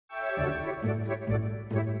Hey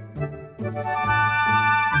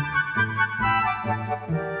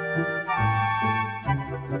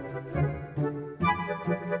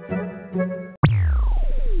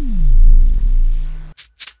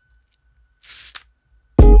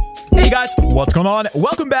guys, what's going on?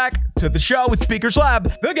 Welcome back to the show with Beaker's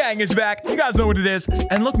Lab. The gang is back. You guys know what it is.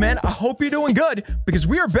 And look, man, I hope you're doing good because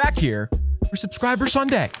we are back here for Subscriber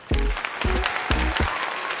Sunday.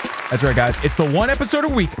 That's right, guys. It's the one episode a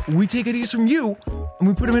week. We take ideas from you and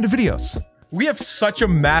we put them into videos. We have such a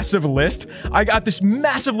massive list. I got this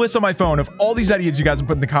massive list on my phone of all these ideas you guys have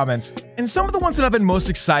put in the comments. And some of the ones that I've been most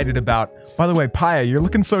excited about. By the way, Paya, you're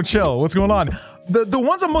looking so chill. What's going on? The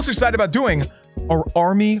ones I'm most excited about doing are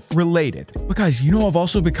army related. But guys, you know I've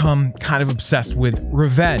also become kind of obsessed with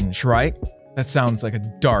revenge, right? That sounds like a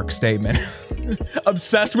dark statement.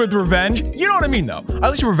 Obsessed with revenge? You know what I mean, though. I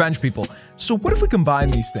like to revenge people. So what if we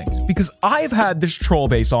combine these things? Because I've had this troll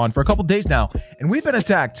base on for a couple days now, and we've been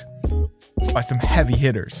attacked by some heavy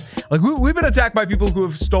hitters. Like, we've been attacked by people who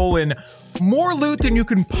have stolen more loot than you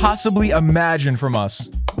can possibly imagine from us.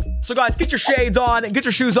 So guys, get your shades on, get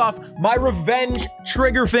your shoes off. My revenge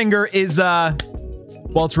trigger finger is,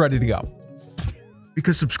 well, it's ready to go.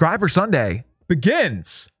 Because Subscriber Sunday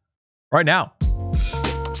begins right now.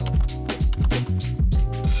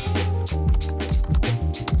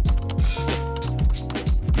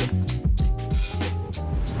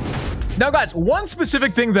 Now, guys, one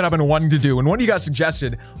specific thing that I've been wanting to do, and one of you guys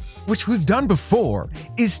suggested, which we've done before,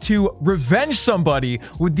 is to revenge somebody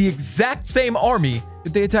with the exact same army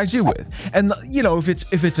that they attacked you with. And, you know, if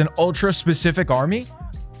it's an ultra specific army,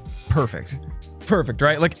 perfect. Perfect,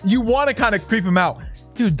 right? Like, you want to kind of creep them out.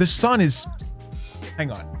 Dude, the sun is...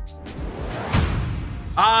 Hang on.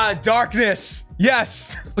 Ah, darkness.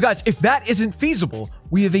 Yes. But guys, if that isn't feasible,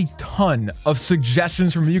 we have a ton of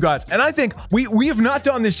suggestions from you guys. And I think we have not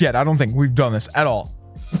done this yet. I don't think we've done this at all.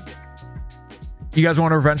 You guys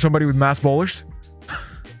want to revenge somebody with mass bowlers?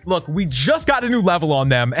 Look, we just got a new level on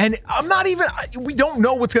them, and we don't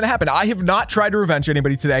know what's going to happen. I have not tried to revenge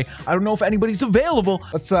anybody today. I don't know if anybody's available.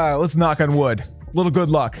 Let's knock on wood. A little good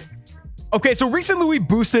luck. Okay, so recently we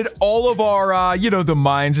boosted all of our, you know, the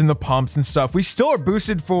mines and the pumps and stuff. We still are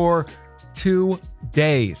boosted for 2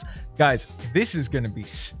 days. Guys, this is going to be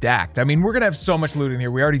stacked. I mean, we're going to have so much loot in here.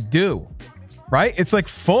 We already do, right? It's like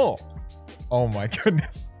full. Oh my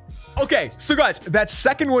goodness. Okay, so guys, that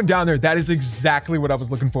second one down there, that is exactly what I was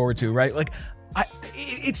looking forward to, right? Like,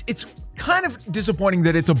 it's kind of disappointing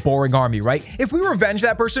that it's a boring army, right? If we revenge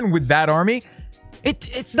that person with that army,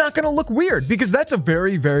 it's not going to look weird because that's a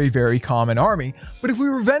very, very, very common army. But if we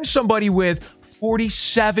revenge somebody with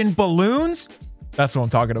 47 balloons, that's what I'm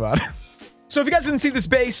talking about. So if you guys didn't see this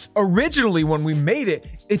base, originally when we made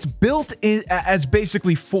it, it's built in as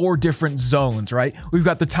basically 4 different zones, right? We've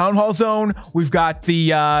got the town hall zone, we've got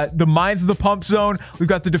the mines of the pump zone, we've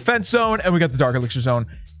got the defense zone, and we got the dark elixir zone.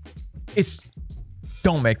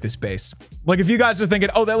 Don't make this base. Like, if you guys are thinking,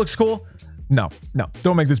 oh, that looks cool. No,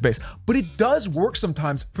 don't make this base. But it does work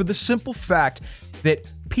sometimes for the simple fact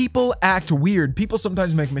that people act weird. People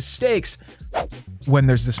sometimes make mistakes when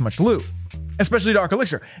there's this much loot. Especially Dark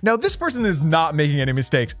Elixir. Now, this person is not making any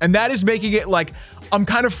mistakes, and that is making it like, I'm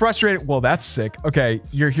kind of frustrated. Well, that's sick. Okay,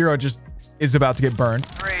 your hero just is about to get burned.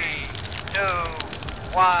 3, 2,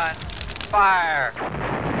 1, fire.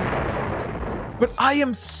 But I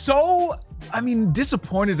am so, I mean,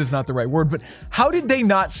 disappointed is not the right word, but how did they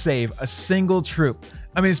not save a single troop?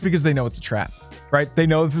 I mean, it's because they know it's a trap, right? They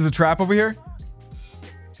know this is a trap over here.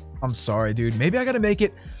 I'm sorry, dude. Maybe I got to make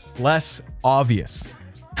it less obvious.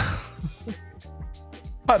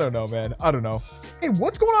 I don't know, man. I don't know. Hey,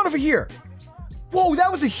 what's going on over here? Whoa, that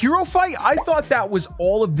was a hero fight? I thought that was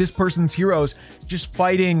all of this person's heroes just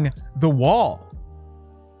fighting the wall.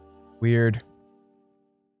 Weird.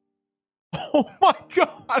 Oh my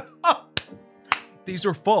god. These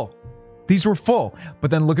were full. These were full. But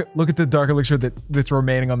then look at the dark elixir that's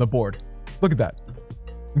remaining on the board. Look at that.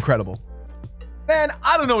 Incredible. Man,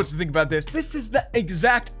 I don't know what to think about this. This is the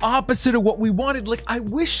exact opposite of what we wanted. Like, I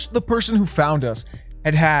wish the person who found us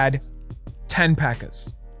had 10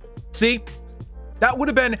 P.E.K.K.A.s. See? That would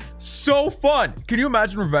have been so fun. Can you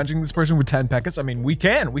imagine revenging this person with 10 P.E.K.K.A.s? I mean, we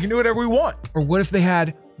can do whatever we want. Or what if they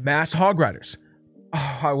had mass hog riders?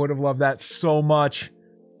 Oh, I would have loved that so much.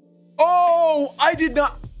 Oh, I did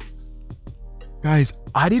not. Guys,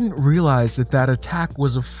 I didn't realize that attack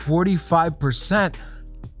was a 45%.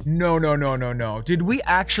 No. Did we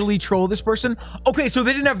actually troll this person? Okay, so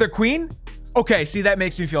they didn't have their queen? Okay, see, that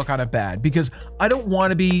makes me feel kind of bad because I don't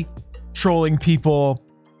want to be trolling people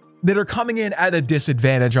that are coming in at a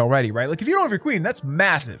disadvantage already, right? Like if you don't have your queen, that's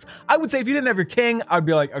massive. I would say if you didn't have your king, I'd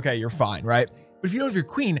be like, okay, you're fine, right? But if you don't have your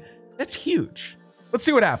queen, that's huge. Let's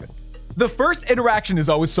see what happened. The first interaction is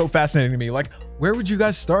always so fascinating to me. Like, where would you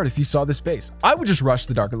guys start if you saw this base? I would just rush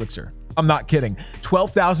the Dark Elixir. I'm not kidding.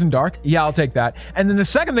 12,000 dark. Yeah, I'll take that. And then the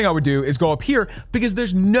second thing I would do is go up here because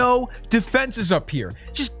there's no defenses up here.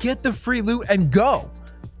 Just get the free loot and go.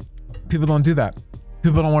 People don't do that.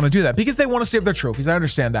 People don't want to do that because they want to save their trophies. I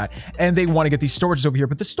understand that. And they want to get these storages over here,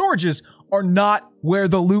 but the storages are not where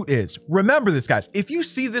the loot is. Remember this, guys. If you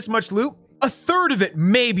see this much loot, a third of it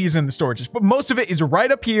maybe is in the storages, but most of it is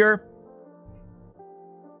right up here.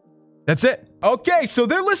 That's it. Okay, so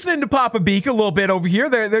they're listening to Papa Beak a little bit over here.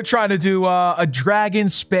 They're trying to do a dragon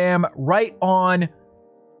spam right on.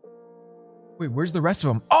 Wait, where's the rest of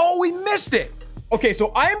them? Oh, we missed it. Okay, so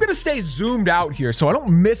I am going to stay zoomed out here so I don't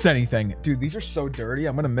miss anything. Dude, these are so dirty.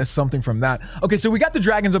 I'm going to miss something from that. Okay, so we got the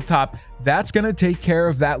dragons up top. That's going to take care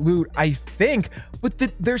of that loot, I think.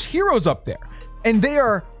 But there's heroes up there, and they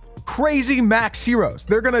are crazy max heroes.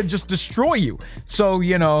 They're gonna just destroy you. So,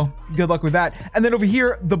 you know, good luck with that. And then over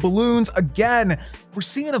here, the balloons, again, we're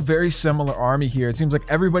seeing a very similar army here. It seems like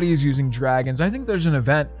everybody is using dragons. I think there's an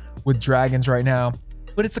event with dragons right now,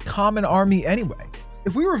 but it's a common army anyway.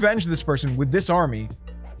 If we revenge this person with this army,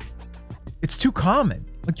 it's too common.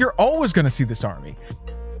 Like, you're always gonna see this army.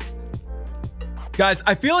 Guys,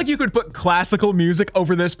 I feel like you could put classical music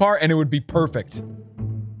over this part and it would be perfect.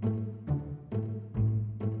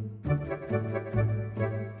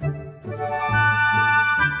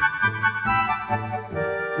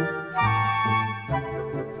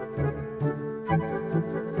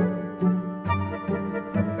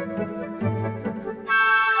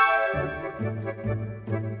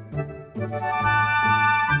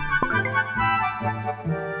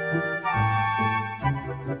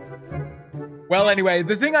 Well, anyway,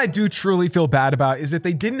 the thing I do truly feel bad about is that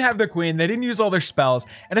they didn't have their queen, they didn't use all their spells,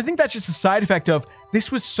 and I think that's just a side effect of this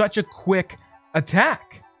was such a quick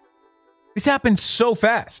attack. This happened so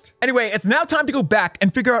fast. Anyway, it's now time to go back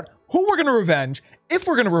and figure out who we're gonna revenge, if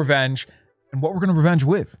we're gonna revenge, and what we're gonna revenge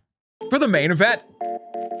with. For the main event.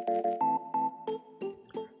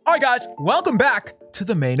 All right, guys, welcome back to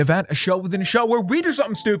the main event, a show within a show where we do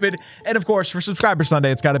something stupid, and of course, for Subscriber Sunday,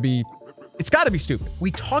 it's gotta be stupid. We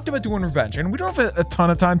talked about doing revenge, and we don't have a ton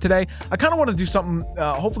of time today. I kind of want to do something.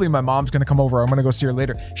 Hopefully my mom's going to come over. I'm going to go see her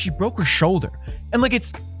later. She broke her shoulder, and like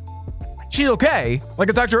she's okay. Like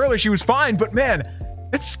I talked to her earlier, she was fine, but man,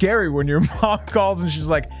 it's scary when your mom calls and she's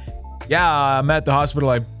like, yeah, I'm at the hospital.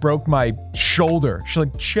 I broke my shoulder. She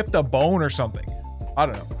like chipped a bone or something. I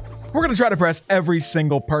don't know. We're going to try to press every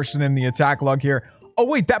single person in the attack log here. Oh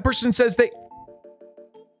wait, that person says they...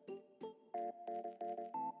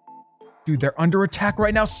 Dude, they're under attack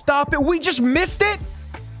right now. Stop it. We just missed it.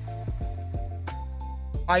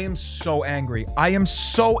 I am so angry. I am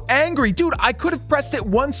so angry. Dude, I could have pressed it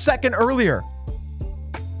 1 second earlier.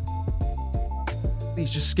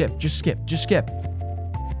 Please, just skip. Just skip. Just skip.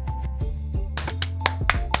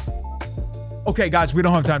 Okay, guys, we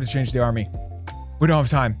don't have time to change the army. We don't have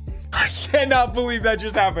time. I cannot believe that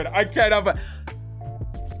just happened. I cannot.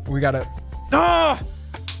 We gotta... Ah!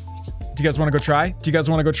 Do you guys want to go try? Do you guys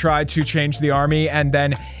want to go try to change the army? And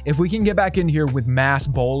then if we can get back in here with mass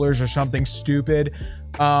bowlers or something stupid,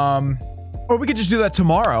 or we could just do that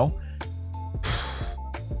tomorrow.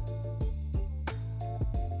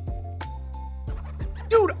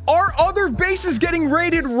 Dude, our other base is getting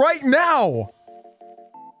raided right now.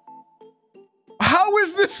 How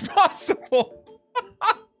is this possible?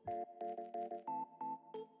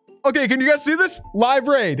 Okay, can you guys see this? Live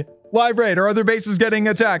raid. Live raid. Our other base is getting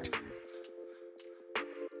attacked.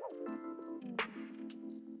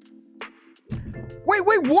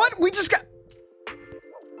 Wait, what? We just got...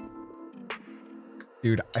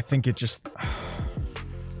 Dude, I think it just...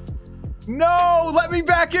 No, let me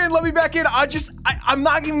back in. Let me back in. I'm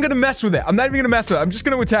not even going to mess with it. I'm not even going to mess with it. I'm just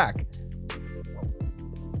going to attack.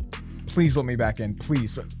 Please let me back in.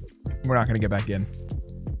 Please. We're not going to get back in.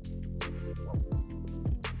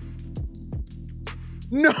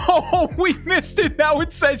 No, we missed it. Now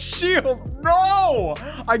it says shield. No,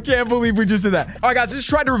 I can't believe we just did that. All right, guys, let's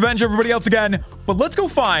try to revenge everybody else again, but let's go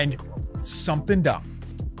find something dumb.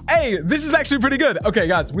 Hey, this is actually pretty good. Okay,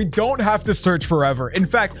 guys, we don't have to search forever. In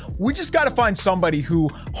fact, we just got to find somebody who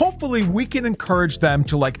hopefully we can encourage them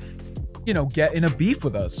to, like, you know, get in a beef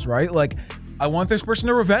with us, right? Like, I want this person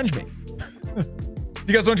to revenge me. Do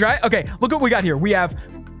you guys want to try? Okay, look what we got here. We have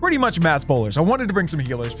pretty much mass bowlers. I wanted to bring some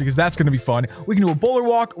healers because that's going to be fun. We can do a bowler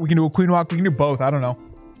walk. We can do a queen walk. We can do both. I don't know.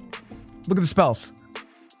 Look at the spells.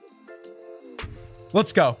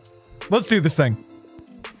 Let's go. Let's do this thing.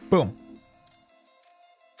 Boom.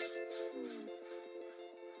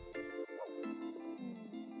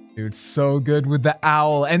 Dude, so good with the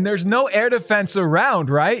owl. And there's no air defense around,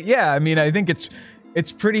 right? Yeah, I mean, I think it's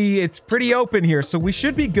pretty open here, so we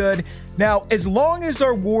should be good. Now, as long as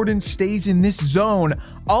our warden stays in this zone,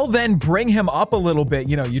 I'll then bring him up a little bit.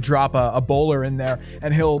 You know, you drop a bowler in there,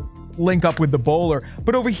 and he'll link up with the bowler.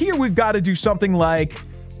 But over here, we've got to do something like,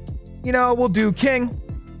 you know, we'll do king.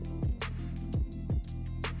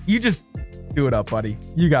 You just do it up, buddy.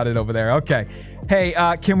 You got it over there. Okay. Hey,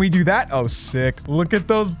 can we do that? Oh, sick. Look at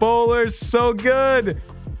those bowlers. So good.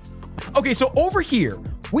 Okay, so over here,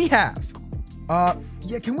 we have...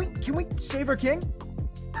 yeah, can we save our king?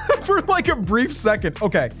 For like a brief second.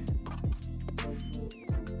 Okay.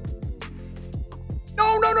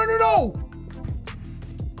 No.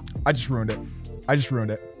 I just ruined it.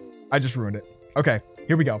 Okay,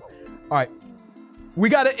 here we go. All right. We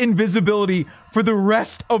got an invisibility for the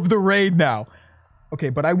rest of the raid now. Okay,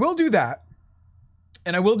 but I will do that.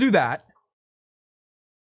 And I will do that.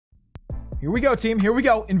 Here we go, team. Here we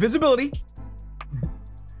go. Invisibility.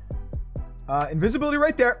 Invisibility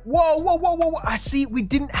right there. Whoa. I see we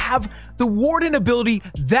didn't have the warden ability.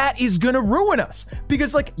 That is going to ruin us.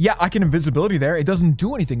 Because, like, yeah, I can invisibility there. It doesn't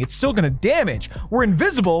do anything. It's still going to damage. We're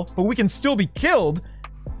invisible, but we can still be killed.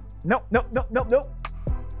 No.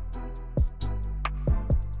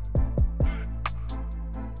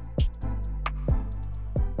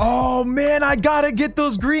 Oh, man, I gotta get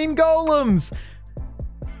those green golems.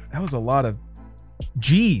 That was a lot of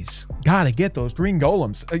G's. Gotta get those green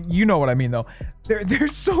golems. You know what I mean, though. They're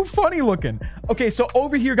so funny looking. Okay, so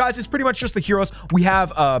over here, guys, it's pretty much just the heroes. We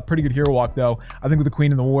have a pretty good hero walk, though. I think with the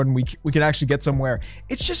queen and the warden, we can actually get somewhere.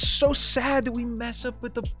 It's just so sad that we mess up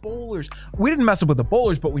with the bowlers. We didn't mess up with the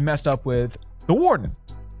bowlers, but we messed up with the warden.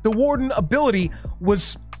 The warden ability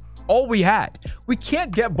was... all we had. We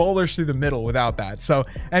can't get bowlers through the middle without that. So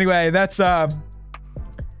anyway, that's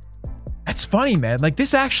funny, man. Like,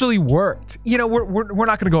 this actually worked. You know, we're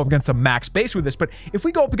not going to go up against a max base with this, but if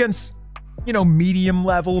we go up against, you know, medium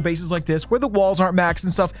level bases like this, where the walls aren't maxed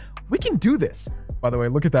and stuff, we can do this. By the way,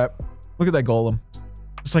 look at that. Look at that golem.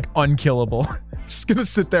 It's like unkillable. Just going to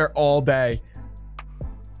sit there all day.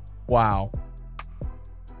 Wow.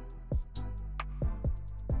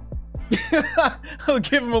 I'll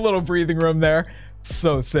give him a little breathing room there.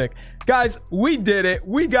 So sick. Guys, we did it.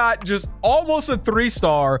 We got just almost a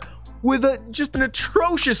 3-star with just an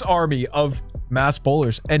atrocious army of mass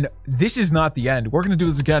bowlers. And this is not the end. We're going to do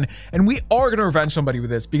this again. And we are going to revenge somebody with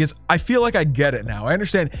this because I feel like I get it now. I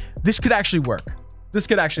understand this could actually work. This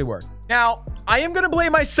could actually work. Now, I am going to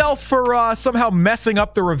blame myself for somehow messing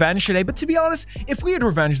up the revenge today. But to be honest, if we had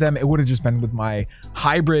revenged them, it would have just been with my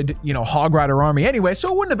hybrid, you know, Hog Rider army anyway. So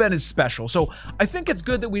it wouldn't have been as special. So I think it's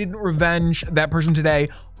good that we didn't revenge that person today.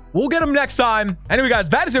 We'll get them next time. Anyway, guys,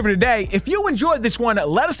 that is it for today. If you enjoyed this one,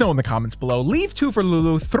 let us know in the comments below. Leave 2 for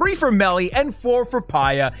Lulu, 3 for Melly, and 4 for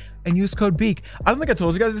Paya. And use code BEAK. I don't think I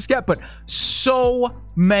told you guys this yet, but so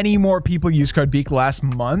many more people used code BEAK last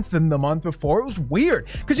month than the month before. It was weird.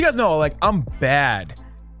 Because you guys know, like, I'm bad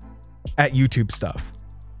at YouTube stuff.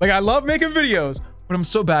 Like, I love making videos, but I'm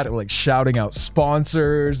so bad at, like, shouting out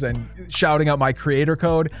sponsors and shouting out my creator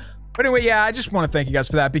code. But anyway, yeah, I just want to thank you guys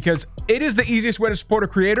for that because it is the easiest way to support a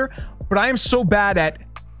creator, but I am so bad at,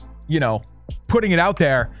 you know, putting it out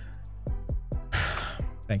there.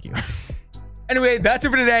 Thank you. Anyway, that's it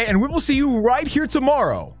for today, and we will see you right here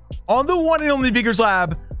tomorrow on the one and only Beaker's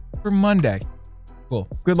Lab for Monday. Cool.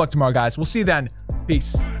 Good luck tomorrow, guys. We'll see you then.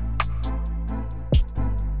 Peace.